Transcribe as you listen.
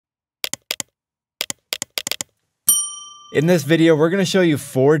In this video, we're going to show you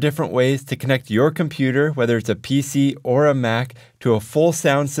 4 different ways to connect your computer, whether it's a PC or a Mac, to a full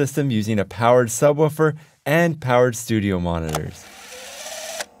sound system using a powered subwoofer and powered studio monitors.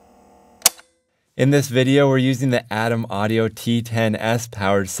 In this video, we're using the Atom Audio T10S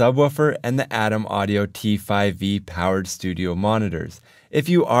powered subwoofer and the Atom Audio T5V powered studio monitors. If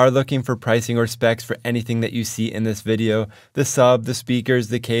you are looking for pricing or specs for anything that you see in this video, the sub, the speakers,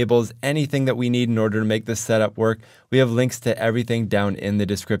 the cables, anything that we need in order to make this setup work, we have links to everything down in the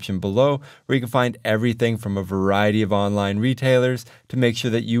description below, where you can find everything from a variety of online retailers to make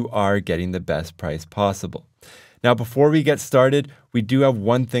sure that you are getting the best price possible. Now, before we get started, we do have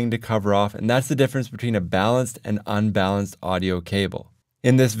one thing to cover off, and that's the difference between a balanced and unbalanced audio cable.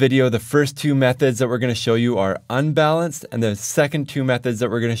 In this video, the first 2 methods that we're going to show you are unbalanced, and the second 2 methods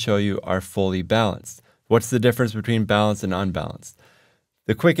that we're going to show you are fully balanced. What's the difference between balanced and unbalanced?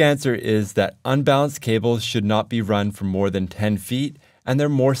 The quick answer is that unbalanced cables should not be run for more than 10 feet, and they're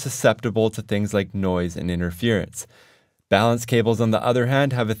more susceptible to things like noise and interference. Balanced cables, on the other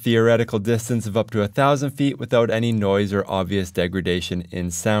hand, have a theoretical distance of up to 1,000 feet without any noise or obvious degradation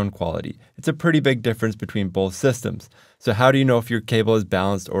in sound quality. It's a pretty big difference between both systems. So how do you know if your cable is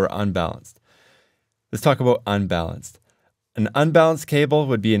balanced or unbalanced? Let's talk about unbalanced. An unbalanced cable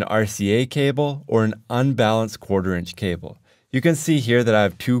would be an RCA cable or an unbalanced 1/4-inch cable. You can see here that I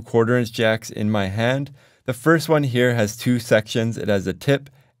have 2 1/4-inch jacks in my hand. The first one here has 2 sections. It has a tip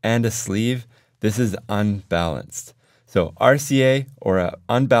and a sleeve. This is unbalanced. So RCA or an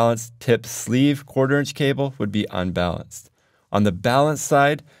unbalanced tip sleeve 1/4-inch cable would be unbalanced. On the balanced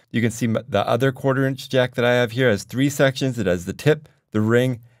side, you can see the other 1/4-inch jack that I have here has 3 sections. It has the tip, the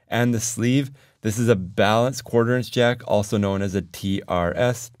ring, and the sleeve. This is a balanced 1/4-inch jack, also known as a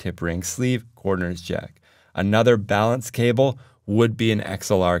TRS, tip, ring, sleeve, 1/4-inch jack. Another balanced cable would be an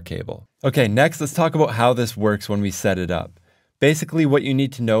XLR cable. Okay, next let's talk about how this works when we set it up. Basically, what you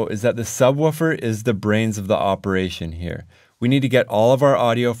need to know is that the subwoofer is the brains of the operation here. We need to get all of our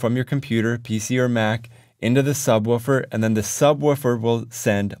audio from your computer, PC or Mac, into the subwoofer, and then the subwoofer will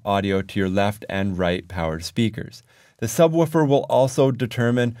send audio to your left and right powered speakers. The subwoofer will also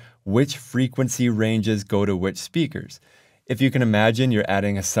determine which frequency ranges go to which speakers. If you can imagine you're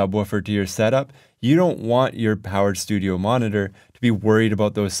adding a subwoofer to your setup, you don't want your powered studio monitor to be worried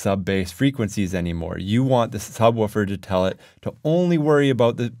about those sub-bass frequencies anymore. You want the subwoofer to tell it to only worry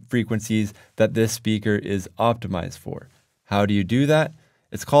about the frequencies that this speaker is optimized for. How do you do that?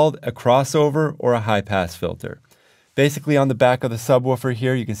 It's called a crossover or a high-pass filter. Basically, on the back of the subwoofer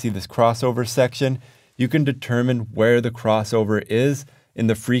here, you can see this crossover section. You can determine where the crossover is in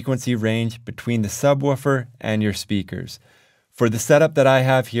the frequency range between the subwoofer and your speakers. For the setup that I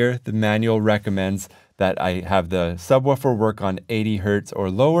have here, the manual recommends that I have the subwoofer work on 80 Hz or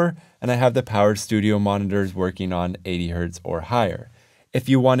lower, and I have the powered studio monitors working on 80 Hz or higher. If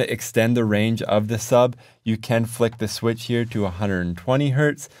you want to extend the range of the sub, you can flick the switch here to 120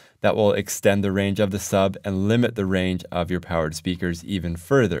 Hz. That will extend the range of the sub and limit the range of your powered speakers even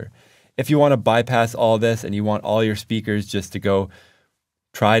further. If you want to bypass all this and you want all your speakers just to go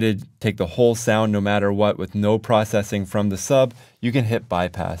try to take the whole sound no matter what with no processing from the sub, you can hit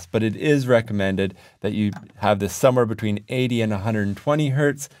bypass. But it is recommended that you have this somewhere between 80 and 120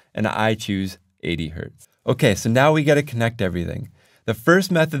 Hz, and I choose 80 Hz. Okay, so now we got to connect everything. The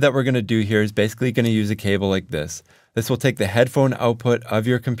first method that we're going to do here is basically going to use a cable like this. This will take the headphone output of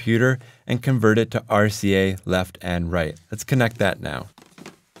your computer and convert it to RCA left and right. Let's connect that now.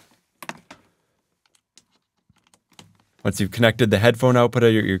 Once you've connected the headphone output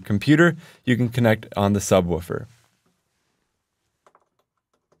of your computer, you can connect on the subwoofer.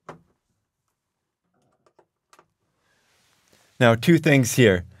 Now, 2 things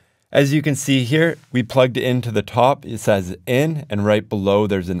here. As you can see here, we plugged it into the top. It says in, and right below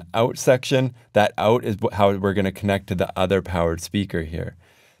there's an out section. That out is how we're going to connect to the other powered speaker here.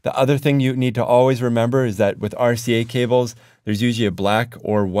 The other thing you need to always remember is that with RCA cables, there's usually a black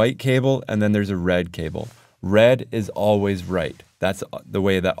or white cable, and then there's a red cable. Red is always right. That's the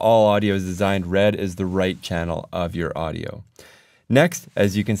way that all audio is designed. Red is the right channel of your audio. Next,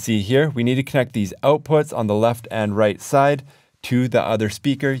 as you can see here, we need to connect these outputs on the left and right side to the other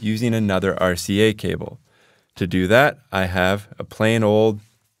speaker using another RCA cable. To do that, I have a plain old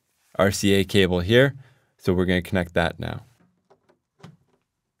RCA cable here, so we're going to connect that now.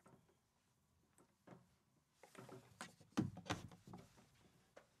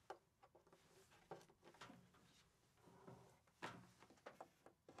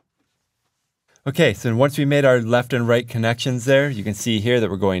 Okay, so once we made our left and right connections there, you can see here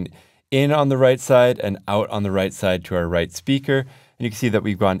that we're going in on the right side and out on the right side to our right speaker. And you can see that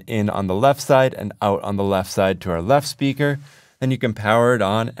we've gone in on the left side and out on the left side to our left speaker. Then you can power it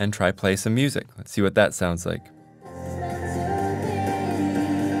on and try play some music. Let's see what that sounds like.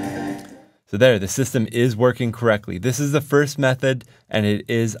 So there, the system is working correctly. This is the first method and it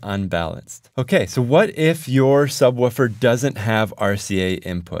is unbalanced. Okay, so what if your subwoofer doesn't have RCA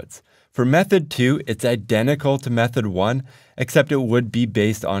inputs? For method 2, it's identical to method 1, except it would be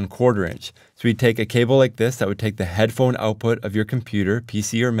based on 1/4 inch. So we'd take a cable like this that would take the headphone output of your computer,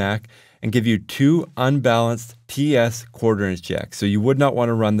 PC or Mac, and give you 2 unbalanced TS 1/4 inch jacks. So you would not want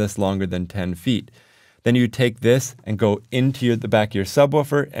to run this longer than 10 feet. Then you take this and go into the back of your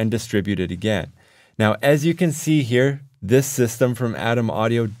subwoofer and distribute it again. Now, as you can see here, this system from Atom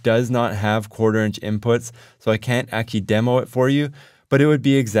Audio does not have 1/4 inch inputs, so I can't actually demo it for you, but it would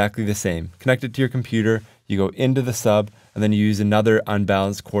be exactly the same. Connect it to your computer, you go into the sub, and then you use another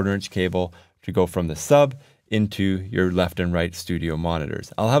unbalanced 1/4 inch cable to go from the sub into your left and right studio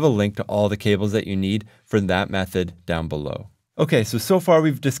monitors. I'll have a link to all the cables that you need for that method down below. Okay, so far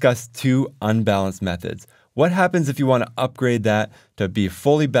we've discussed 2 unbalanced methods. What happens if you want to upgrade that to be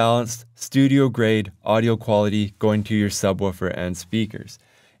fully balanced, studio grade audio quality going to your subwoofer and speakers?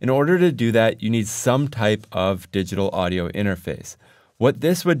 In order to do that, you need some type of digital audio interface. What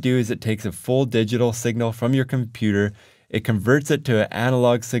this would do is it takes a full digital signal from your computer, it converts it to an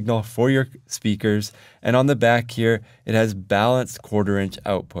analog signal for your speakers, and on the back here, it has balanced 1/4 inch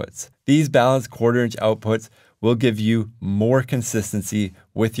outputs. These balanced 1/4 inch outputs will give you more consistency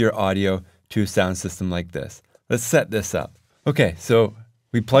with your audio to a sound system like this. Let's set this up. Okay, so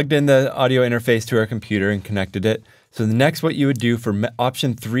we plugged in the audio interface to our computer and connected it. So the next what you would do for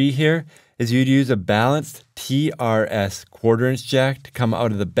option 3 here is you'd use a balanced TRS 1/4 inch jack to come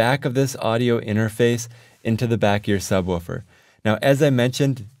out of the back of this audio interface into the back of your subwoofer. Now, as I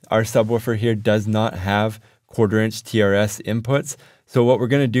mentioned, our subwoofer here does not have 1/4 inch TRS inputs. So what we're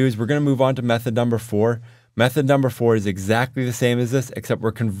going to do is we're going to move on to method number 4. Method number 4 is exactly the same as this, except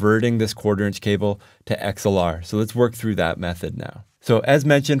we're converting this 1/4 inch cable to XLR. So let's work through that method now. So as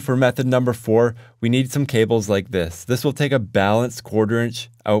mentioned, for method number 4, we need some cables like this. This will take a balanced 1/4 inch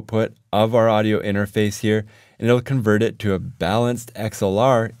output of our audio interface here, and it'll convert it to a balanced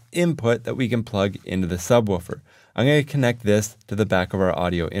XLR input that we can plug into the subwoofer. I'm going to connect this to the back of our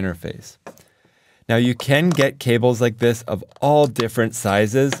audio interface. Now you can get cables like this of all different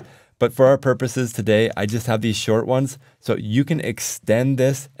sizes, but for our purposes today, I just have these short ones. So you can extend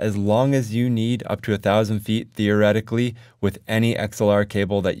this as long as you need, up to 1,000 feet theoretically, with any XLR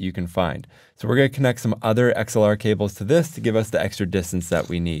cable that you can find. So we're going to connect some other XLR cables to this to give us the extra distance that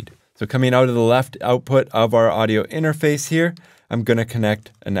we need. So coming out of the left output of our audio interface here, I'm going to connect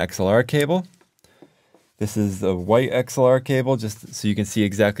an XLR cable. This is the white XLR cable, just so you can see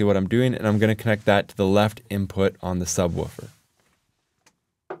exactly what I'm doing, and I'm going to connect that to the left input on the subwoofer.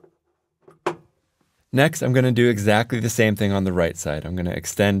 Next, I'm going to do exactly the same thing on the right side. I'm going to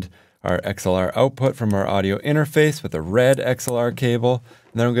extend our XLR output from our audio interface with a red XLR cable,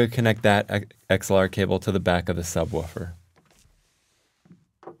 and then I'm going to connect that XLR cable to the back of the subwoofer.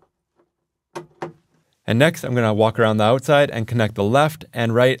 And next, I'm going to walk around the outside and connect the left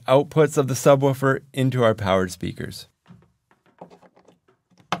and right outputs of the subwoofer into our powered speakers.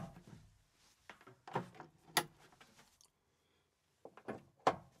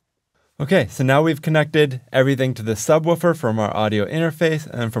 Okay, so now we've connected everything to the subwoofer from our audio interface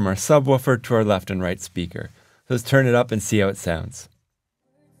and then from our subwoofer to our left and right speaker. So let's turn it up and see how it sounds.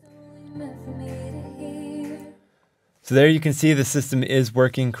 So there you can see the system is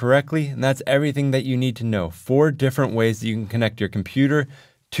working correctly, and that's everything that you need to know. 4 different ways that you can connect your computer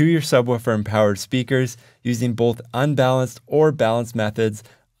to your subwoofer and powered speakers using both unbalanced or balanced methods.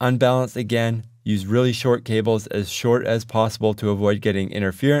 Unbalanced, again, use really short cables, as short as possible to avoid getting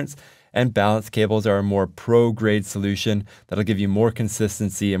interference. And balanced cables are a more pro-grade solution that'll give you more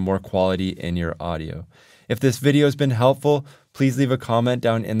consistency and more quality in your audio. If this video has been helpful, please leave a comment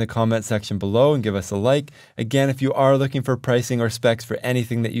down in the comment section below and give us a like. Again, if you are looking for pricing or specs for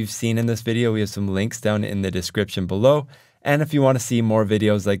anything that you've seen in this video, we have some links down in the description below. And if you want to see more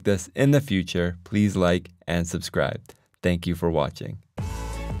videos like this in the future, please like and subscribe. Thank you for watching.